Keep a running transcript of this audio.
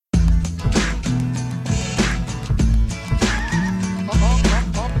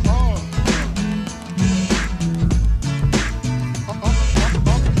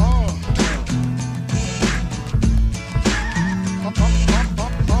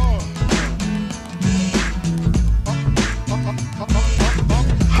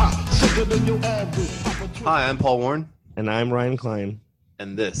Hi, I'm Paul Warren. And I'm Ryan Klein.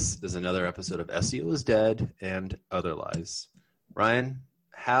 And this is another episode of SEO is Dead and Other Lies. Ryan,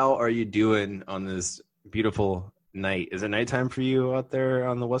 how are you doing on this beautiful night? Is it nighttime for you out there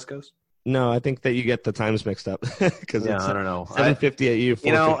on the West Coast? No, I think that you get the times mixed up because it's I don't know. 7:50 at you.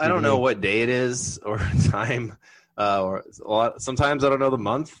 I don't know what day it is or time. Or a lot. Sometimes I don't know the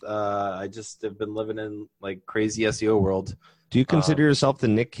month. I just have been living in like crazy SEO world. Do you consider yourself the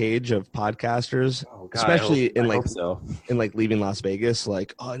Nick Cage of podcasters, especially in Leaving Las Vegas?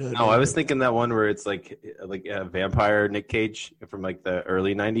 Like, I was thinking that one where it's like a vampire Nick Cage from like the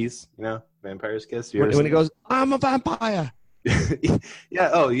early '90s. You know, Vampire's Kiss. When he goes, "I'm a vampire." Yeah.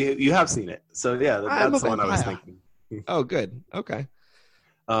 Oh, you have seen it. So yeah, that's the one I was thinking. Oh, good. Okay.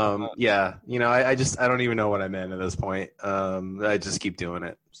 Yeah. I don't even know what I meant at this point. I just keep doing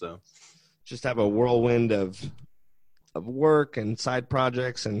it. So just have a whirlwind of work and side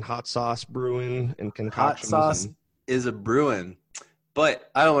projects and hot sauce brewing and concoctions. Hot sauce is a brewing, but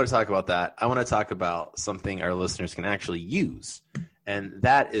I don't want to talk about that. I want to talk about something our listeners can actually use, and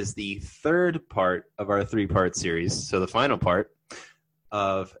that is the third part of our 3-part series. So the final part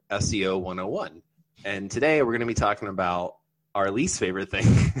of SEO 101. And today we're going to be talking about our least favorite thing,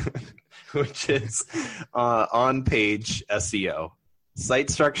 which is on-page SEO. Site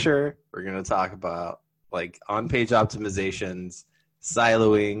structure, we're going to talk about like on-page optimizations,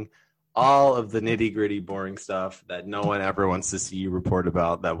 siloing, all of the nitty-gritty boring stuff that no one ever wants to see you report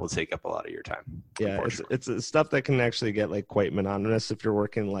about that will take up a lot of your time. Yeah, it's stuff that can actually get like quite monotonous if you're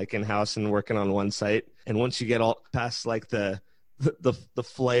working like in-house and working on one site. And once you get all past like the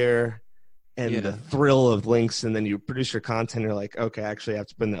flair and the thrill of links, and then you produce your content, you're like, okay, actually I have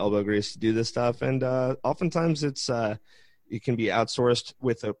to put in the elbow grease to do this stuff. And oftentimes it's it can be outsourced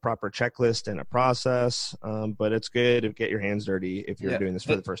with a proper checklist and a process, but it's good to get your hands dirty if you're doing this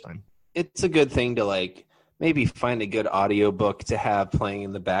for the first time. It's a good thing to like maybe find a good audiobook to have playing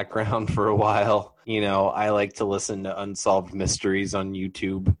in the background for a while. I like to listen to Unsolved Mysteries on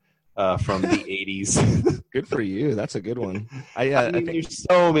YouTube from the 80s. Good for you. That's a good one. I think there's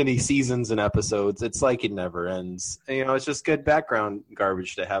so many seasons and episodes. It's like it never ends. It's just good background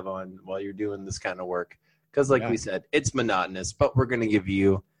garbage to have on while you're doing this kind of work. Because we said, it's monotonous, but we're going to give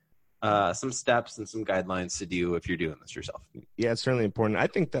you some steps and some guidelines to do if you're doing this yourself. Yeah, it's certainly important. I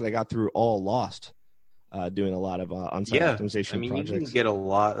think that I got through all Lost doing a lot of on-site optimization projects. You can get a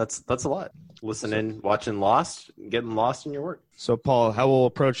lot. That's a lot. Listening, watching Lost, getting lost in your work. So, Paul, how we'll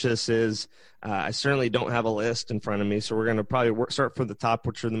approach this is I certainly don't have a list in front of me, so we're going to probably start from the top,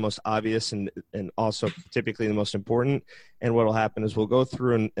 which are the most obvious and also typically the most important. And what will happen is we'll go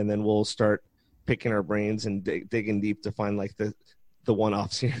through and then we'll start picking our brains and digging deep to find like the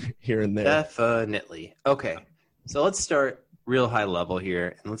one-offs here and there. Definitely. Okay. So let's start real high level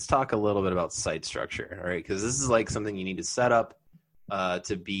here and let's talk a little bit about site structure. All right. Because this is like something you need to set up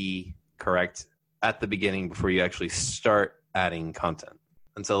to be correct at the beginning before you actually start adding content.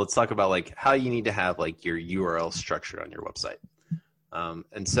 And so let's talk about like how you need to have like your URL structured on your website.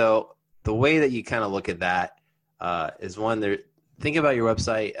 And so the way that you kind of look at that is think about your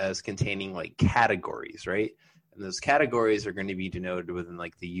website as containing like categories, right? And those categories are going to be denoted within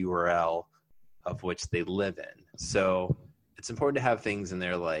like the URL of which they live in. So it's important to have things in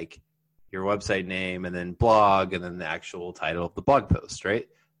there like your website name and then blog and then the actual title of the blog post, right?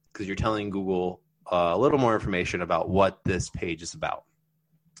 Because you're telling Google a little more information about what this page is about.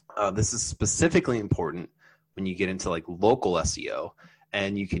 This is specifically important when you get into like local SEO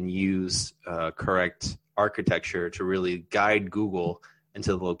and you can use correct architecture to really guide Google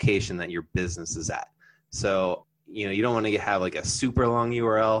into the location that your business is at. So, you don't want to have like a super long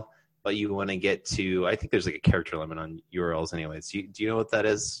URL, but you want to get to, I think there's like a character limit on URLs anyways. Do you know what that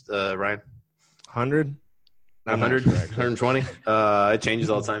is, Ryan? 100? 100? 120? It changes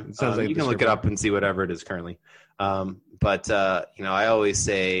all the time. You can look it up and see whatever it is currently. But I always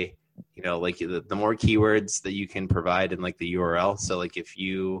say, like the more keywords that you can provide in like the URL. So like if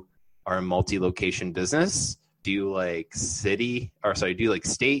you are a multi-location business, do like state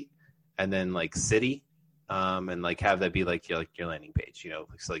and then like city, and like have that be like your landing page,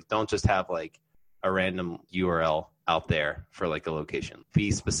 so like don't just have like a random URL out there for like a location.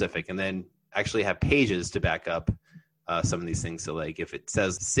 Be specific and then actually have pages to back up some of these things. So like if it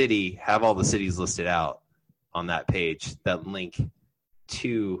says city, have all the cities listed out on that page that link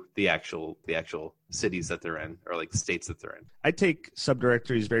to the actual cities that they're in or like the states that they're in. I take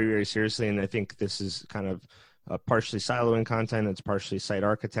subdirectories very, very seriously, and I think this is kind of partially siloing content. It's partially site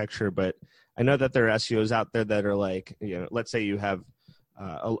architecture, but I know that there are SEOs out there that are like, let's say you have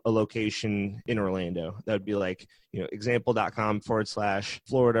a location in Orlando. That would be like,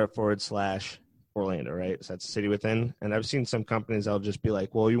 example.com/Florida/ Orlando, right? So that's a city within. And I've seen some companies that'll just be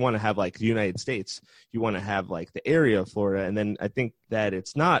like, well, you want to have like the United States, you want to have like the area of Florida. And then I think that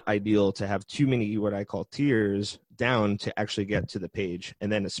it's not ideal to have too many what I call tiers down to actually get to the page.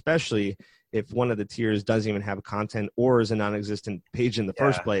 And then especially if one of the tiers doesn't even have content or is a non-existent page in the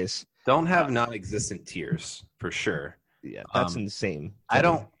first place. Don't have non-existent tiers for sure. Yeah, that's insane. I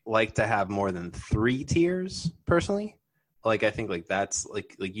don't like to have more than 3 tiers personally. Like, I think like that's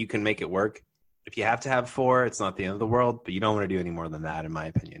like you can make it work. If you have to have 4, it's not the end of the world, but you don't want to do any more than that, in my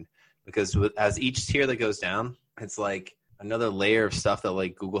opinion, because as each tier that goes down, it's like another layer of stuff that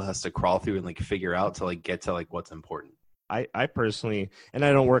like Google has to crawl through and like figure out to like get to like what's important. I personally, and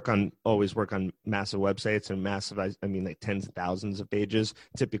I don't always work on massive websites and massive, I mean like tens of thousands of pages,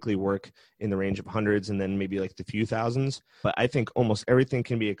 typically work in the range of hundreds and then maybe like the few thousands. But I think almost everything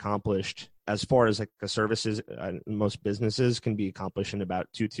can be accomplished as far as like the services, most businesses can be accomplished in about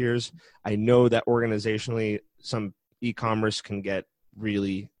 2 tiers. I know that organizationally, some e-commerce can get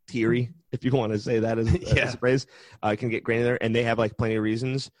really teary, if you want to say that as a phrase, can get granular, and they have like plenty of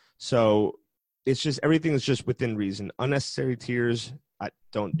reasons. So it's just everything is just within reason. Unnecessary tiers, I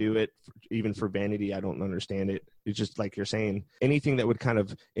don't do it. Even for vanity, I don't understand it. It's just like you're saying, anything that would kind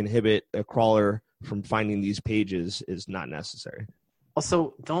of inhibit a crawler from finding these pages is not necessary.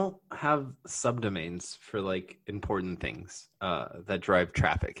 Also, don't have subdomains for like important things that drive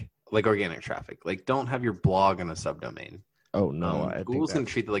traffic, like organic traffic. Like, don't have your blog on a subdomain. Oh no, Google's going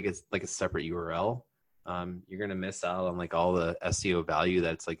to treat it like it's like a separate URL. You're going to miss out on like all the SEO value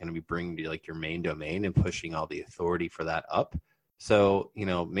that's like going to be bringing to like your main domain and pushing all the authority for that up. So,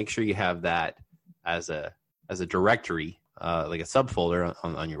 make sure you have that as a directory, like a subfolder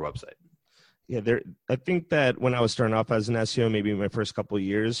on your website. Yeah, I think that when I was starting off as an SEO, maybe my first couple of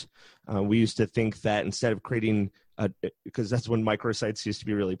years, we used to think that instead of creating, because that's when microsites used to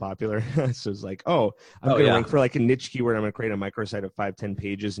be really popular. So it's like, I'm going to rank for like a niche keyword. I'm going to create a microsite of 5-10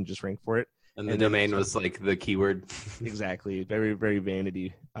 pages and just rank for it. And the domain was like the keyword. Exactly. Very, very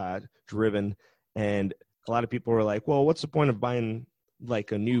vanity driven. And a lot of people were like, well, what's the point of buying like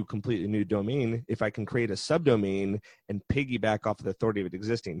completely new domain if I can create a subdomain and piggyback off of the authority of it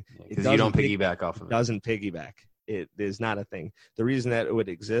existing? Because you don't piggyback off of it. It doesn't piggyback. It is not a thing. The reason that it would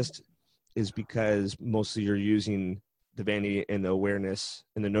exist is because mostly you're using the vanity and the awareness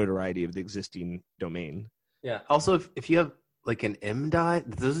and the notoriety of the existing domain. Yeah. Also, if you have like an M dot,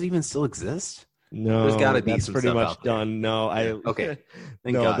 does it even still exist? No, there's got to be that's some pretty stuff much out there. done. No, okay.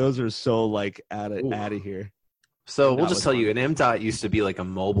 No, God. Those are so like out of here. So we'll just tell you, an M dot used to be like a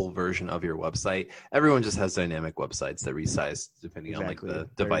mobile version of your website. Everyone just has dynamic websites that resize depending on like the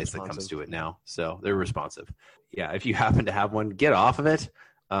device that comes to it now. So they're responsive. Yeah, if you happen to have one, get off of it.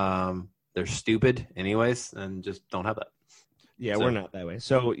 They're stupid anyways, and just don't have that. Yeah, we're not that way.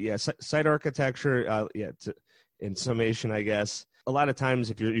 So yeah, site architecture. In summation, I guess, a lot of times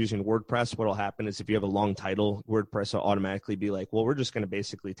if you're using WordPress, what will happen is if you have a long title, WordPress will automatically be like, well, we're just going to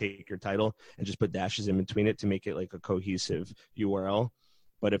basically take your title and just put dashes in between it to make it like a cohesive URL.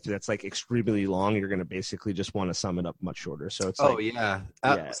 But if that's like extremely long, you're going to basically just want to sum it up much shorter. So it's So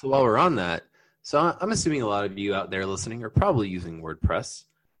while we're on that, so I'm assuming a lot of you out there listening are probably using WordPress.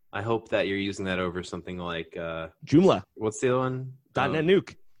 I hope that you're using that over something like Joomla. What's the other one? .NET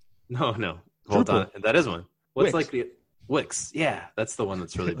Nuke. No. Well done. That is one. What's Wix. Like the Wix? Yeah, that's the one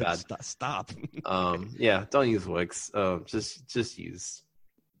that's really bad. Stop. Yeah, don't use Wix. Just use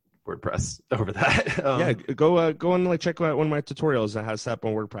WordPress over that. Go and like check out one of my tutorials that has set up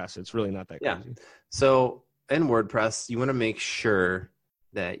on WordPress. It's really not that crazy. Yeah. So in WordPress, you want to make sure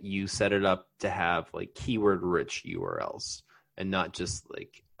that you set it up to have like keyword rich URLs and not just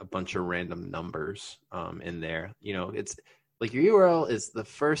like a bunch of random numbers in there. It's like your URL is the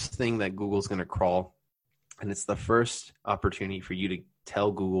first thing that Google's going to crawl. And it's the first opportunity for you to tell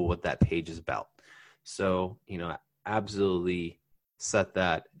Google what that page is about. So, absolutely set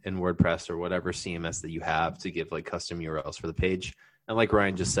that in WordPress or whatever CMS that you have to give like custom URLs for the page. And like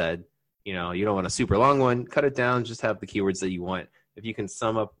Ryan just said, you don't want a super long one, cut it down, just have the keywords that you want. If you can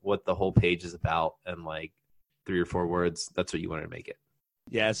sum up what the whole page is about in like 3 or 4 words, that's what you want to make it.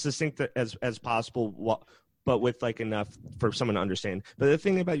 Yeah, it's succinct as possible. But with like enough for someone to understand. But the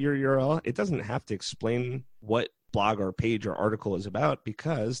thing about your URL, it doesn't have to explain what blog or page or article is about,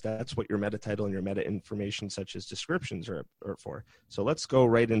 because that's what your meta title and your meta information such as descriptions are for. So let's go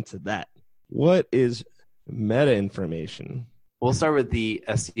right into that. What is meta information? We'll start with the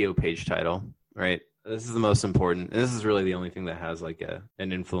SEO page title, right? This is the most important. And this is really the only thing that has like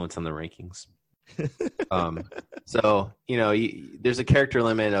an influence on the rankings. So there's a character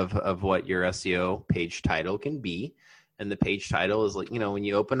limit of what your SEO page title can be, And the page title is like, when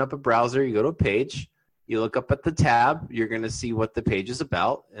you open up a browser, you go to a page, you look up at the tab, you're going to see what the page is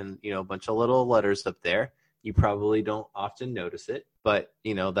about, and a bunch of little letters up there. You probably don't often notice it, but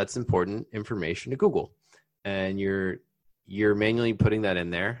that's important information to Google, and you're manually putting that in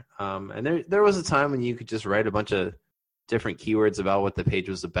there. And there was a time when you could just write a bunch of different keywords about what the page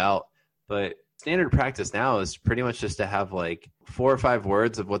was about, but standard practice now is pretty much just to have like 4 or 5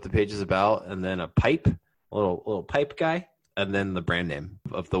 words of what the page is about, and then a little pipe guy, and then the brand name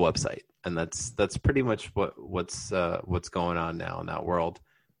of the website. And that's pretty much what's going on now in that world.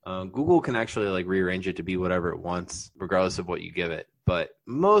 Google can actually like rearrange it to be whatever it wants, regardless of what you give it. But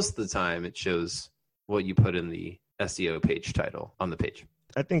most of the time, it shows what you put in the SEO page title on the page.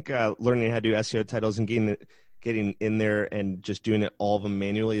 I think learning how to do SEO titles and getting in there and just doing it all of them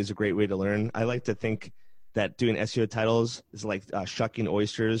manually is a great way to learn. I like to think that doing SEO titles is like shucking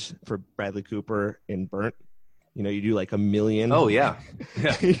oysters for Bradley Cooper in Burnt. You do like 1 million. Oh yeah,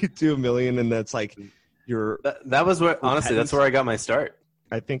 You do 1 million, and that's like that was where, honestly, that's where I got my start.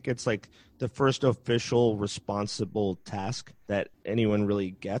 I think it's like the first official responsible task that anyone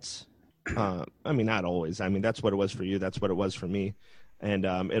really gets. I mean, not always. I mean, that's what it was for you. That's what it was for me. And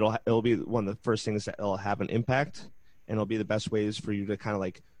it'll be one of the first things that will have an impact, and it'll be the best ways for you to kind of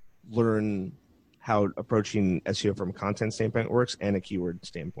like learn how approaching SEO from a content standpoint works and a keyword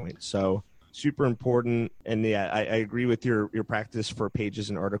standpoint. So super important. And yeah, I agree with your practice for pages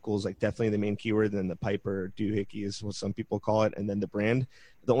and articles, like definitely the main keyword, then the pipe or doohickey is what some people call it, and then the brand.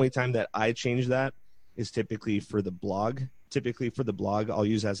 The only time that I change that is typically for the blog. Typically for the blog, I'll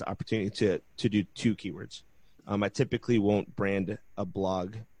use as an opportunity to do 2 keywords. I typically won't brand a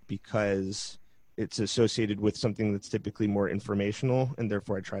blog because it's associated with something that's typically more informational, and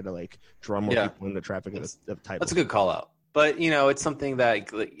therefore I try to like draw more people in the traffic of the title. That's a good call out. But it's something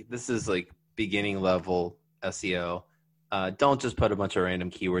that like, this is like beginning level SEO. Don't just put a bunch of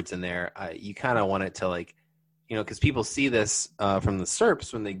random keywords in there. You kind of want it to like, because people see this from the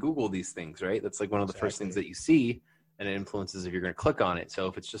SERPs when they Google these things, right? That's like one of the first things that you see, and it influences if you're going to click on it. So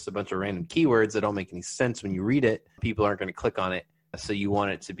if it's just a bunch of random keywords that don't make any sense when you read it, people aren't going to click on it. So you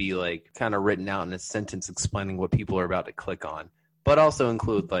want it to be like kind of written out in a sentence explaining what people are about to click on, but also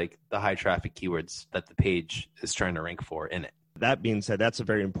include like the high traffic keywords that the page is trying to rank for in it. That being said, that's a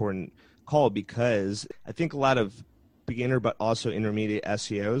very important call, because I think a lot of beginner but also intermediate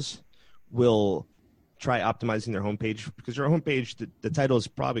SEOs will try optimizing their homepage, because your homepage, the title is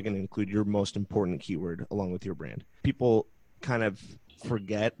probably going to include your most important keyword along with your brand. People kind of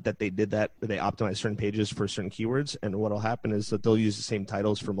forget that they did that, they optimize certain pages for certain keywords, and what will happen is that they'll use the same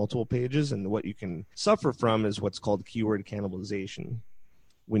titles for multiple pages, and what you can suffer from is what's called keyword cannibalization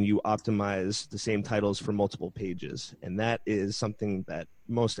when you optimize the same titles for multiple pages, and that is something that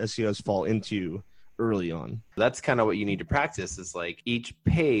most SEOs fall into early on. That's kind of what you need to practice, is like each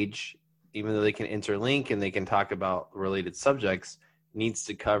page, even though they can interlink and they can talk about related subjects, needs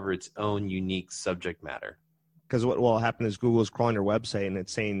to cover its own unique subject matter. Because what will happen is Google is crawling your website and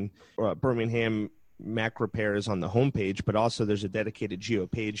it's saying Birmingham Mac Repair is on the homepage, but also there's a dedicated geo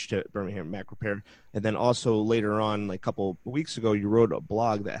page to Birmingham Mac Repair. And then also later on, like a couple of weeks ago, you wrote a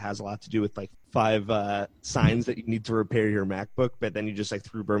blog that has a lot to do with like 5 signs that you need to repair your MacBook, but then you just like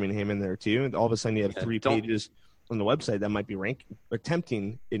threw Birmingham in there too. And all of a sudden you have 3 pages on the website that might be ranking or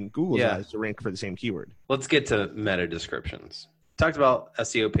tempting in Google's eyes to rank for the same keyword. Let's get to meta descriptions. Talked about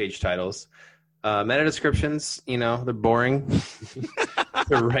SEO page titles. Meta descriptions, they're boring.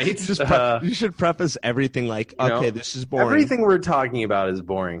 They're right. You should preface everything like, okay, this is boring. Everything we're talking about is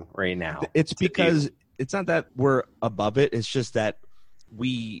boring right now. It's because it's not that we're above it. It's just that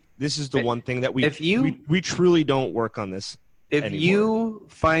this is the one thing that we truly don't work on this. If anymore. You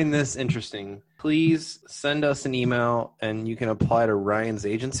find this interesting, please send us an email and you can apply to Ryan's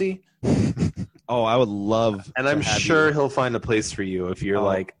agency. Oh, I would love. And I'm sure he'll find a place for you if you're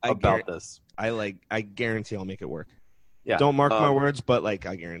about this. I guarantee I'll make it work. Yeah. Don't mark my words, but I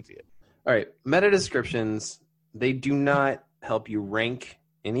guarantee it. All right. Meta descriptions, they do not help you rank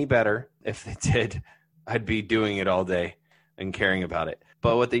any better. If they did, I'd be doing it all day and caring about it.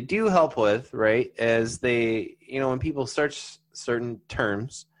 But what they do help with, right, is they, when people search certain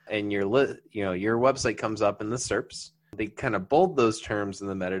terms and your website comes up in the SERPs, they kind of bold those terms in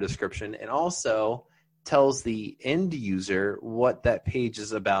the meta description, and also tells the end user what that page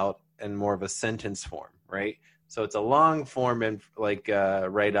is about in more of a sentence form, right? So it's a long form and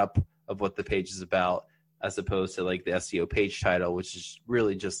write-up of what the page is about, as opposed to like the SEO page title, which is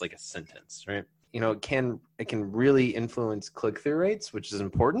really just like a sentence, right? It can really influence click-through rates, which is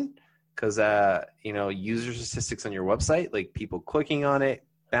important because user statistics on your website, like people clicking on it,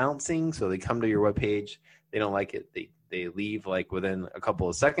 bouncing, so they come to your webpage, they don't like it, they they leave like within a couple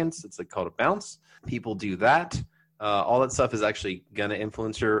of seconds. It's like called a bounce. People do that. All that stuff is actually going to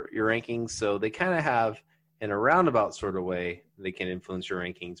influence your rankings. So they kind of have, in a roundabout sort of way, they can influence your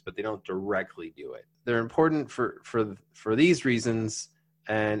rankings, but they don't directly do it. They're important for these reasons,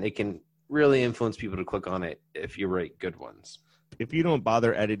 and it can really influence people to click on it if you write good ones. If you don't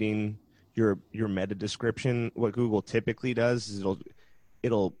bother editing your meta description, what Google typically does is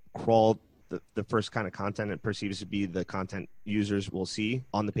it'll crawl the first kind of content it perceives to be the content users will see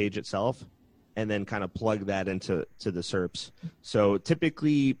on the page itself, and then kind of plug that into the SERPs. So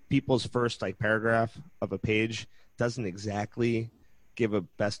typically people's first like paragraph of a page doesn't exactly give a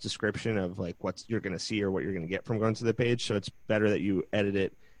best description of like what you're going to see or what you're going to get from going to the page. So it's better that you edit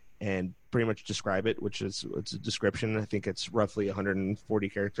it and pretty much describe it, which is it's a description. I think it's roughly 140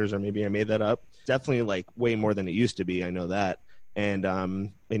 characters, or maybe I made that up. Definitely like way more than it used to be. I know that. And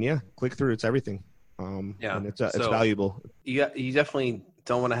yeah, click through. It's everything. And it's valuable. You definitely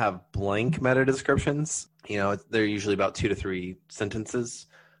don't want to have blank meta descriptions. They're usually about 2 to 3 sentences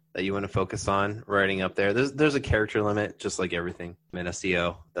that you want to focus on writing up there. There's a character limit, just like everything in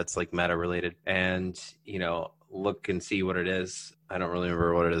SEO that's like meta related. And, look and see what it is. I don't really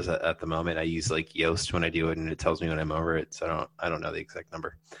remember what it is at the moment. I use like Yoast when I do it, and it tells me when I'm over it. So I don't know the exact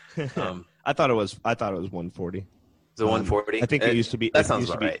number. I thought it was 140. Is it 140? I think it used to be. That sounds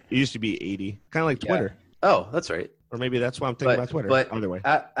about right. It used to be 80, kind of like Twitter. Oh, that's right. Or maybe that's why I'm thinking about Twitter. But either way,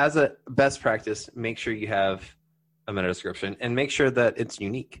 as a best practice, make sure you have a meta description and make sure that it's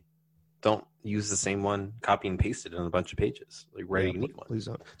unique. Don't use the same one, copy and paste it on a bunch of pages. Like write a unique one. Please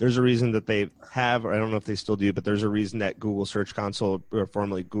don't. There's a reason that they have, or I don't know if they still do, but there's a reason that Google Search Console, or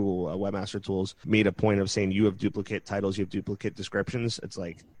formerly Google Webmaster Tools, made a point of saying you have duplicate titles, you have duplicate descriptions. It's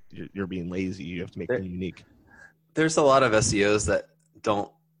like you're being lazy. You have to make them unique. There's a lot of SEOs that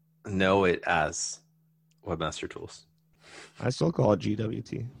don't know it as Webmaster Tools. I still call it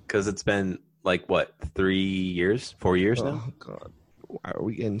GWT. Because it's been like, what, 4 years now? Oh, God. Why are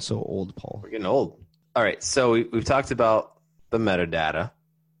we getting so old, Paul? We're getting old. All right, so we've talked about the metadata.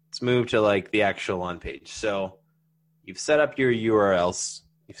 Let's move to like the actual on page. So you've set up your URLs.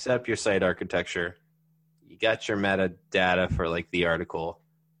 You've set up your site architecture. You got your metadata for like the article.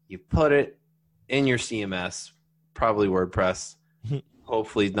 You put it in your CMS, probably WordPress,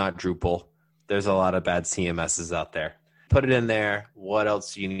 hopefully not Drupal. There's a lot of bad CMSs out there. Put it in there. What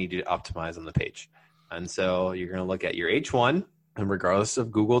else do you need to optimize on the page? And so you're going to look at your H1. And regardless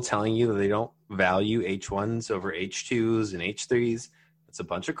of Google telling you that they don't value H1s over H2s and H3s, it's a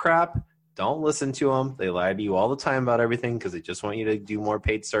bunch of crap. Don't listen to them. They lie to you all the time about everything because they just want you to do more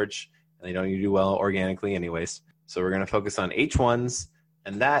paid search, and they don't want you to do well organically anyways. So we're going to focus on H1s,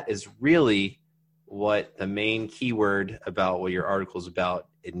 and that is really what the main keyword about what your article is about.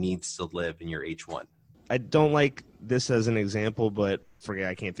 It needs to live in your H1. I don't like this as an example, but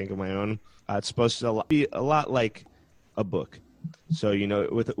I can't think of my own. It's supposed to be a lot like a book. So,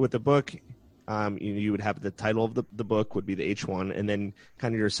 with a book, you would have the title of the book would be the H1, and then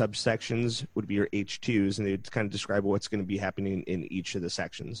kind of your subsections would be your H2s, and they would kind of describe what's going to be happening in each of the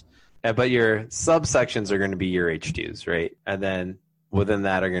sections. But your subsections are going to be your H2s, right? And then within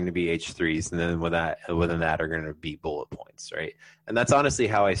that are going to be H3s, and then within that are going to be bullet points, right? And that's honestly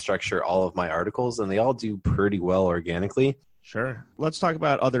how I structure all of my articles, and they all do pretty well organically. Sure. Let's talk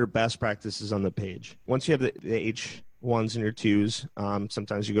about other best practices on the page. Once you have the H1s and your 2s,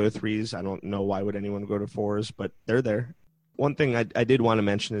 sometimes you go to 3s. I don't know why would anyone go to 4s, but they're there. One thing I did want to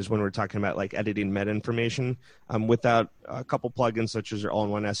mention is when we're talking about like editing meta information, without a couple plugins such as your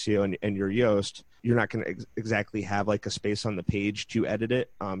all-in-one SEO and your Yoast, you're not going to exactly have like a space on the page to edit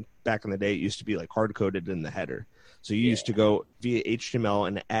it. Back in the day, it used to be like hard-coded in the header. So you used to go via HTML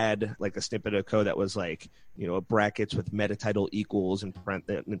and add like a snippet of code that was like, brackets with meta title equals and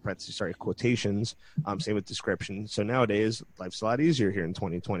parentheses, quotations. Same with description. So nowadays, life's a lot easier here in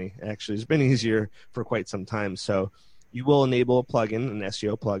 2020. It actually has been easier for quite some time. So you will enable a plugin, an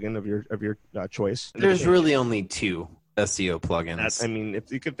SEO plugin of your choice. There's really only 2 SEO plugins.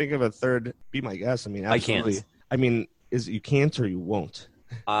 If you could think of a third, be my guest. Absolutely. I can't. You can't or you won't?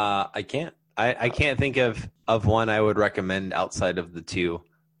 I can't. I can't think of one I would recommend outside of the 2.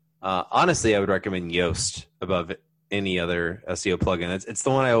 Honestly, I would recommend Yoast above any other SEO plugin. It's the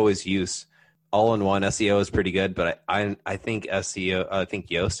one I always use. All-in-one SEO is pretty good, but I think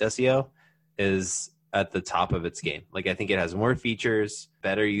Yoast SEO is at the top of its game. Like, I think it has more features,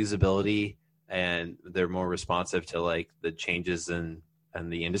 better usability, and they're more responsive to like the changes in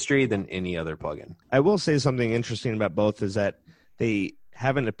the industry than any other plugin. I will say something interesting about both is that they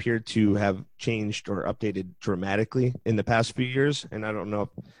haven't appeared to have changed or updated dramatically in the past few years. And I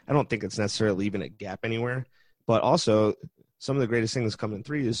don't think it's necessarily even a gap anywhere. but also some of the greatest things come in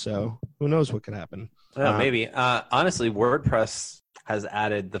threes. So who knows what could happen? Maybe. Honestly, WordPress has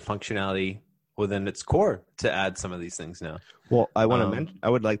added the functionality within its core to add some of these things now. Well, I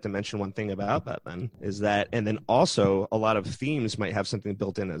would like to mention one thing about that then is that, and then also a lot of themes might have something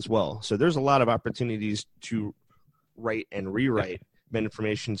built in as well. So there's a lot of opportunities to write and rewrite meta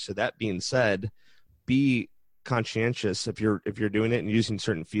information. So that being said, be conscientious if you're doing it and using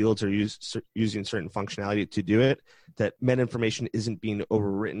certain fields or using certain functionality to do it, that meta information isn't being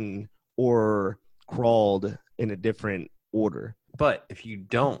overwritten or crawled in a different order. But if you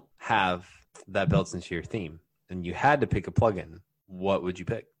don't have that built into your theme and you had to pick a plugin, what would you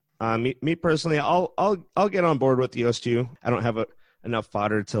pick? Me personally, I'll get on board with Yoast 2. I don't have enough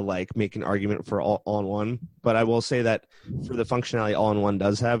fodder to like make an argument for all-in-one, but I will say that for the functionality all-in-one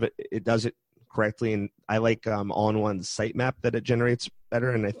does have, it does it correctly, and I like all-in-one's sitemap that it generates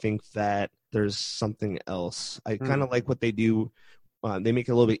better, and I think that there's something else. I kind of like what they do. They make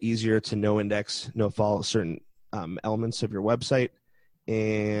it a little bit easier to no index, no follow certain elements of your website,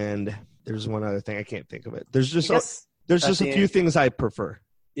 and there's one other thing I can't think of it. There's just a few things I prefer.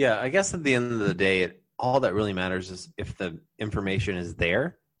 Yeah, I guess at the end of the day, all that really matters is if the information is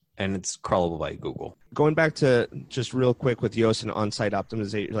there and it's crawlable by Google. Going back to just real quick with Yoast and on-site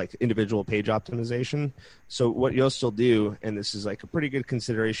optimization, like individual page optimization. So what Yoast will do, and this is like a pretty good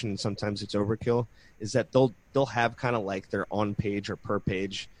consideration, and sometimes it's overkill, is that they'll have kind of like their on-page or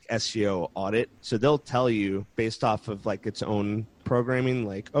per-page SEO audit. So they'll tell you based off of like its own programming,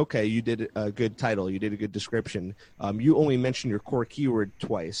 like, okay, you did a good title, you did a good description. You only mentioned your core keyword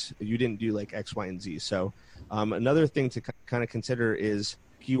twice. You didn't do like X, Y, and Z. So another thing to kind of consider is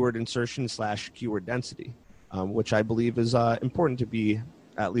keyword insertion / keyword density, which I believe is important to be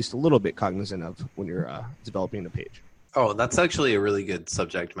at least a little bit cognizant of when you're developing a page. Oh, that's actually a really good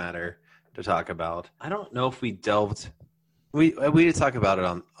subject matter to talk about. I don't know if we delved. We did talk about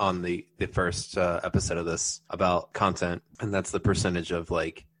it on the first episode of this about content, and that's the percentage of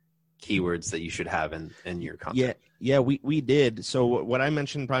like keywords that you should have in your content. Yeah, we did. So what I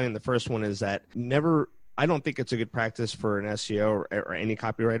mentioned probably in the first one is that I don't think it's a good practice for an SEO or any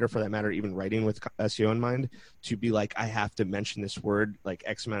copywriter for that matter, even writing with SEO in mind, to be like, I have to mention this word like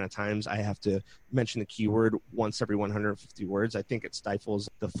X amount of times. I have to mention the keyword once every 150 words. I think it stifles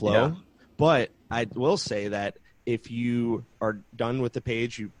the flow. Yeah. But I will say that if you are done with the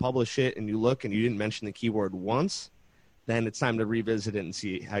page, you publish it and you look and you didn't mention the keyword once, then it's time to revisit it and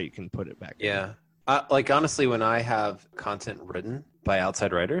see how you can put it back. Yeah. Like honestly, when I have content written by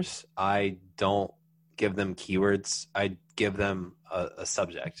outside writers, I don't give them keywords. I give them a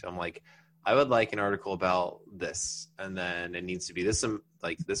subject. I'm like, I would like an article about this, and then it needs to be this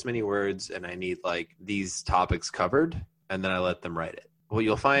many words, and I need like these topics covered, and then I let them write it. What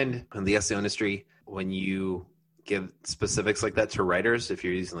you'll find in the SEO industry, when you give specifics like that to writers, if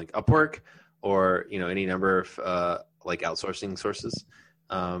you're using like Upwork or any number of like outsourcing sources,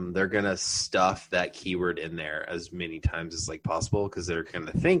 they're gonna stuff that keyword in there as many times as like possible because they're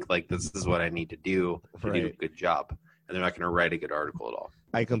gonna think like this is what I need to do to do a good job, and they're not gonna write a good article at all.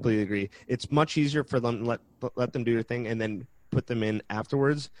 I completely agree. It's much easier for them to let them do their thing and then put them in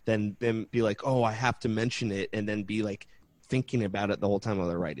afterwards than them be like, oh, I have to mention it, and then be like thinking about it the whole time while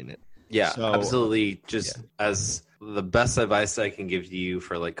they're writing it. Yeah, so, absolutely. As the best advice I can give to you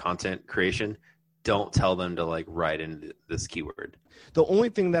for like content creation, don't tell them to like write in this keyword. The only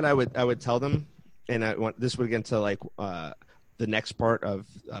thing that I would tell them, and this would get into like the next part of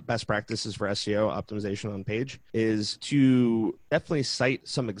best practices for SEO optimization on page, is to definitely cite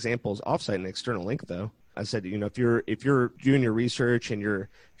some examples offsite an external link. Though I said, if you're doing your research and you're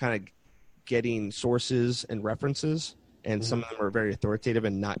kind of getting sources and references, and some of them are very authoritative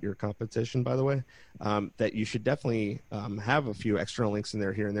and not your competition, by the way, that you should definitely have a few external links in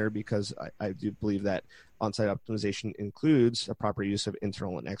there here and there, because I do believe that on-site optimization includes a proper use of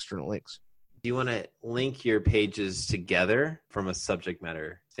internal and external links. Do you want to link your pages together from a subject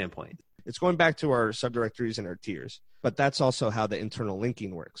matter standpoint? It's going back to our subdirectories and our tiers, but that's also how the internal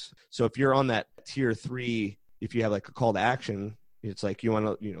linking works. So if you're on that tier 3, if you have like a call to action, it's like you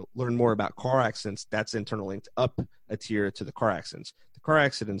want to learn more about car accidents, that's internal linked up a tier to the car accidents. The car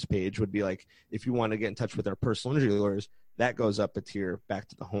accidents page would be like, if you want to get in touch with our personal injury lawyers, that goes up a tier back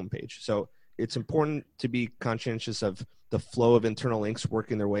to the home page. So it's important to be conscientious of the flow of internal links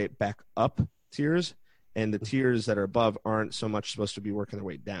working their way back up tiers, and the tiers that are above aren't so much supposed to be working their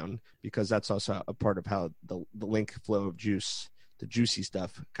way down, because that's also a part of how the link flow of the juicy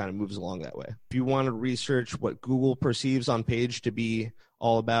stuff kind of moves along that way. If you want to research what Google perceives on page to be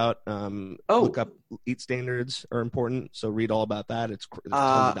all about, look up EAT standards are important. So read all about that. It's tons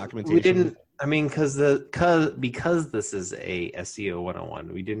of documentation. I mean, because this is a SEO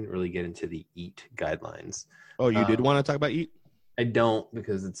 101, we didn't really get into the EAT guidelines. Oh, you did want to talk about EAT? I don't,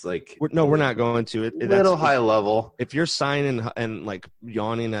 because it's like we're not going to it. Little high level. If you're signing and like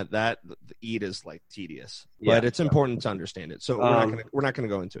yawning at that, the EAT is like tedious, Yeah. but it's important to understand it. So we're not gonna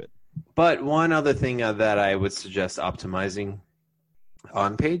go into it. But one other thing that I would suggest optimizing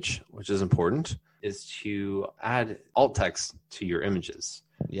on page, which is important, is to add alt text to your images.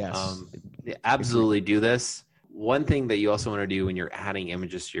 Yes. Absolutely do this. One thing that you also want to do when you're adding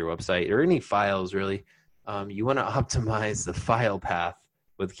images to your website or any files really, you want to optimize the file path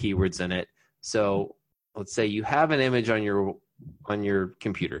with keywords in it. So let's say you have an image on your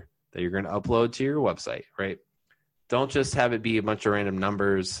computer that you're going to upload to your website, right? Don't just have it be a bunch of random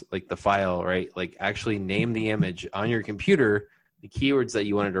numbers like the file, right? Like actually name the image on your computer, the keywords that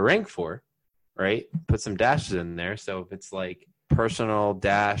you wanted to rank for, right? Put some dashes in there. So if it's like personal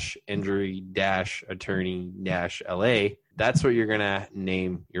dash injury dash attorney dash LA, that's what you're going to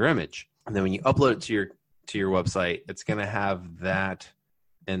name your image. And then when you upload it to your website, it's going to have that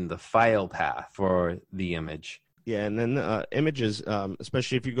in the file path for the image. Yeah, and then images,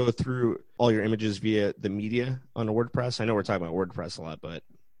 especially if you go through all your images via the media on a WordPress. I know we're talking about WordPress a lot, but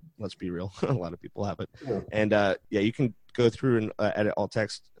let's be real. A lot of people have it. Yeah. And you can go through and edit alt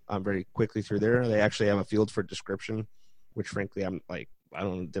text very quickly through there. They actually have a field for description, which frankly, I'm like, I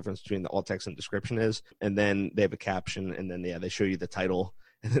don't know the difference between the alt text and description is. And then they have a caption, and then they show you the title,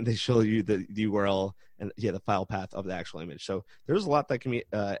 and then they show you the URL and the file path of the actual image. So there's a lot that can be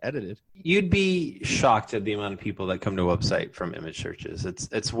edited. You'd be shocked at the amount of people that come to a website from image searches.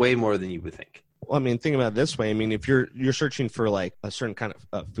 It's way more than you would think. Well, I mean, think about it this way. I mean, if you're searching for like a certain kind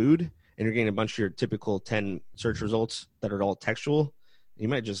of food, and you're getting a bunch of your typical 10 search results that are all textual, you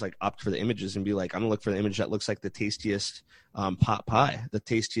might just like opt for the images and be like, I'm gonna look for the image that looks like the tastiest pot pie, the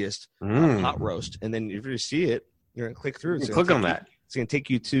tastiest pot roast. And then if you see it, you're gonna click through. Click on that. It's going to take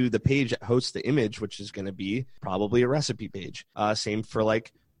you to the page that hosts the image, which is going to be probably a recipe page. Same for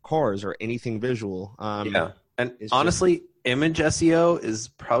like cars or anything visual. Yeah. And honestly, image SEO is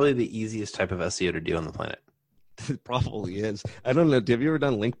probably the easiest type of SEO to do on the planet. It probably is. I don't know. Have you ever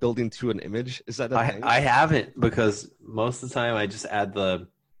done link building to an image? Is that a thing? I haven't, because most of the time I just add the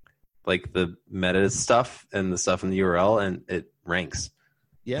meta stuff and the stuff in the URL, and it ranks.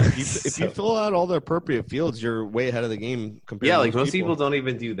 Yeah, if you fill out all the appropriate fields, you're way ahead of the game compared to most people don't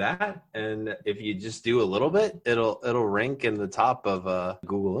even do that. And if you just do a little bit, it'll rank in the top of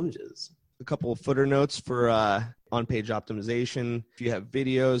Google Images. A couple of footer notes for on-page optimization. If you have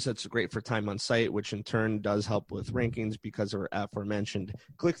videos, that's great for time on site, which in turn does help with rankings because of our aforementioned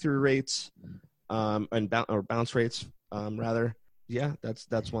click-through rates and bounce rates, rather. Yeah,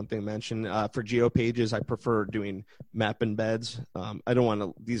 that's one thing to mention. For geo pages, I prefer doing map embeds. I don't want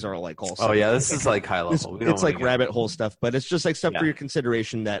to. These are like all. Oh yeah, this is like high level. It's like rabbit hole stuff, but it's just like stuff for your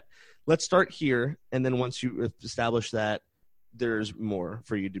consideration. That let's start here, and then once you establish that, there's more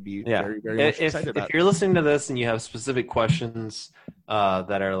for you to be very, very much excited about. If you're listening to this and you have specific questions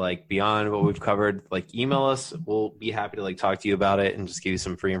that are like beyond what we've covered, like email us. We'll be happy to like talk to you about it and just give you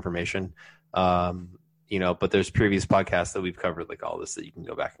some free information. But there's previous podcasts that we've covered like all this that you can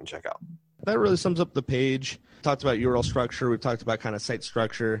go back and check out. That really sums up the page. Talked about URL structure. We've talked about kind of site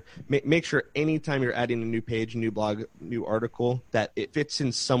structure. Make sure anytime you're adding a new page, new blog, new article, that it fits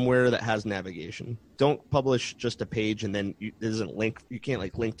in somewhere that has navigation. Don't publish just a page and then it doesn't link. You can't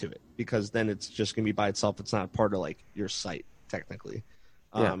like link to it, because then it's just going to be by itself. It's not a part of like your site technically,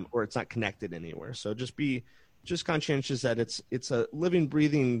 or it's not connected anywhere. So just be conscientious that it's a living,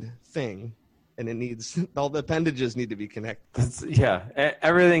 breathing thing. And it needs all the appendages need to be connected.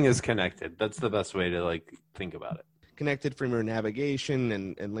 Everything is connected. That's the best way to like think about it. Connected from your navigation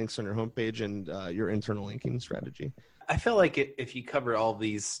and links on your homepage and your internal linking strategy. I feel like if you cover all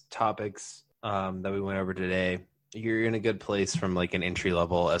these topics that we went over today, you're in a good place from like an entry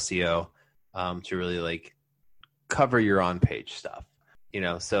level SEO to really like cover your on page stuff.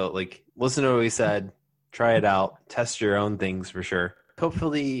 So like listen to what we said, try it out, test your own things for sure.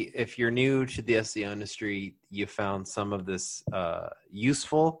 Hopefully, if you're new to the SEO industry, you found some of this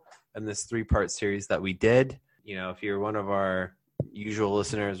useful in this 3-part series that we did. If you're one of our usual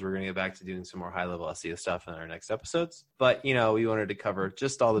listeners, we're going to get back to doing some more high-level SEO stuff in our next episodes. But, we wanted to cover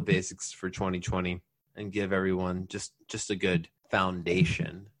just all the basics for 2020 and give everyone just a good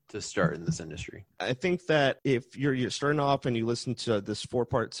foundation to start in this industry. I think that if you're starting off and you listen to this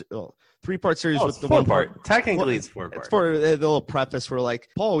 3-part series with the 1 part. Technically, it's 4 parts. It's for the little preface. We're like,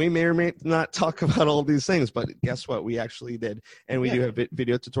 Paul, we may or may not talk about all these things, but guess what? We actually did. And we do have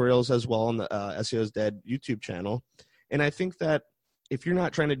video tutorials as well on the SEO's Dead YouTube channel. And I think that if you're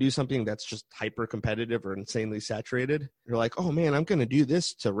not trying to do something that's just hyper competitive or insanely saturated, you're like, oh man, I'm going to do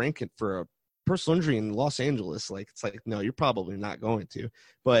this to rank it for a personal injury in Los Angeles. Like, it's like, no, you're probably not going to.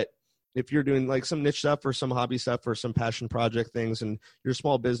 But if you're doing like some niche stuff or some hobby stuff or some passion project things, and you're a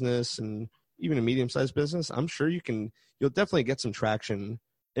small business and even a medium-sized business, I'm sure you'll definitely get some traction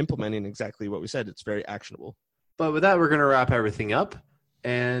implementing exactly what we said. It's very actionable. But with that, we're going to wrap everything up.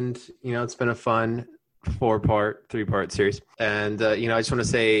 And, it's been a fun 3-part series. And, I just want to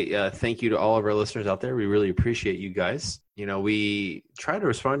say thank you to all of our listeners out there. We really appreciate you guys. We try to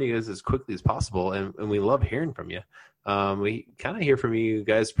respond to you guys as quickly as possible, and we love hearing from you. We kind of hear from you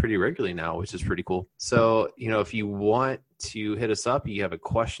guys pretty regularly now, which is pretty cool. So, if you want to hit us up, you have a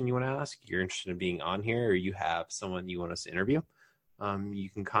question you want to ask, you're interested in being on here, or you have someone you want us to interview, you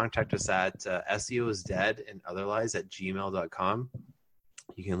can contact us at seoisdeadandotherlies@gmail.com.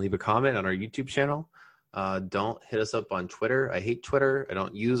 You can leave a comment on our YouTube channel. Don't hit us up on Twitter. I hate Twitter. I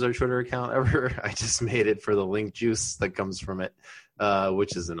don't use our Twitter account ever. I just made it for the link juice that comes from it,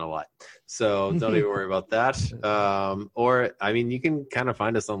 which isn't a lot. So don't even worry about that. You can kind of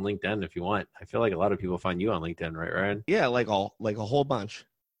find us on LinkedIn if you want. I feel like a lot of people find you on LinkedIn, right, Ryan? Yeah, like a whole bunch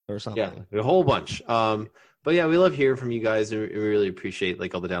or something. Yeah, a whole bunch. But yeah, we love hearing from you guys, and we really appreciate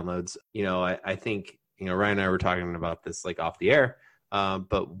like all the downloads. I think, Ryan and I were talking about this like off the air.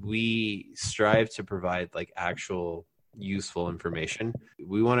 But we strive to provide like actual useful information.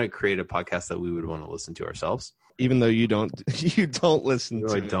 We want to create a podcast that we would want to listen to ourselves. Even though you don't listen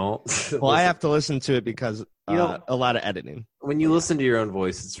to it. I don't. Well, I have to listen to it because a lot of editing. When you listen to your own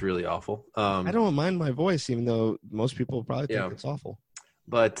voice, it's really awful. I don't mind my voice, even though most people probably think it's awful.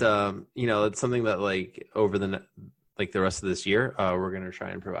 But it's something that like over the rest of this year, we're going to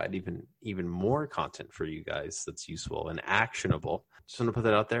try and provide even more content for you guys that's useful and actionable. Just want to put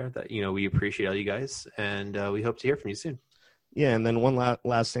that out there that, we appreciate all you guys, and we hope to hear from you soon. Yeah, and then one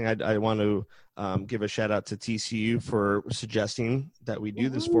last thing, I want to give a shout out to TCU for suggesting that we do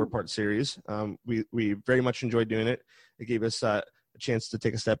this 4-part series. We very much enjoyed doing it. It gave us a chance to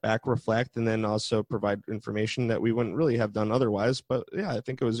take a step back, reflect, and then also provide information that we wouldn't really have done otherwise. But yeah, I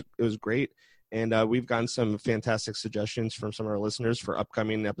think it was great. And we've gotten some fantastic suggestions from some of our listeners for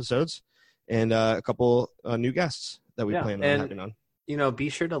upcoming episodes, and a couple new guests that we plan on having on. Be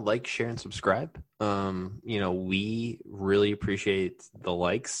sure to like, share, and subscribe. We really appreciate the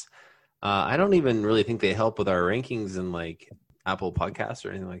likes. I don't even really think they help with our rankings in like Apple Podcasts or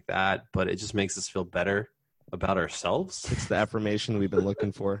anything like that, but it just makes us feel better about ourselves. It's the affirmation we've been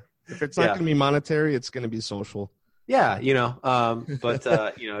looking for. If it's not going to be monetary, it's going to be social. Yeah, but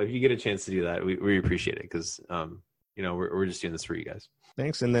if you get a chance to do that, we appreciate it because, we're just doing this for you guys.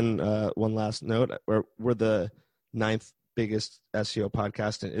 Thanks. And then one last note, we're the 9th biggest SEO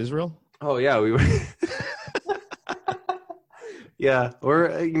podcast in Israel. Oh yeah, we were. Yeah,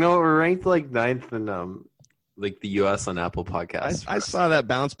 we're ranked like 9th in like the US on Apple Podcasts. I saw that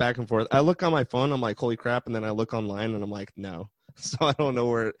bounce back and forth. I look on my phone, I'm like, holy crap, and then I look online and I'm like, no. So I don't know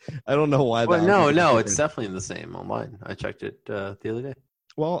why. Well, no, it's definitely in the same online. I checked it the other day.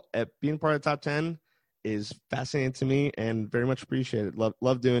 Well, being part of the top 10 is fascinating to me and very much appreciated.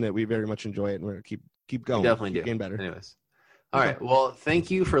 Love doing it. We very much enjoy it, and we're gonna keep going. We definitely keep getting better. Anyways, all right. Well, thank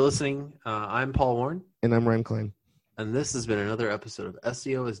you for listening. I'm Paul Warren, and I'm Ryan Klein, and this has been another episode of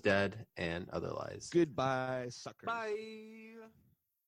SEO is Dead and Other Lies. Goodbye, suckers. Bye.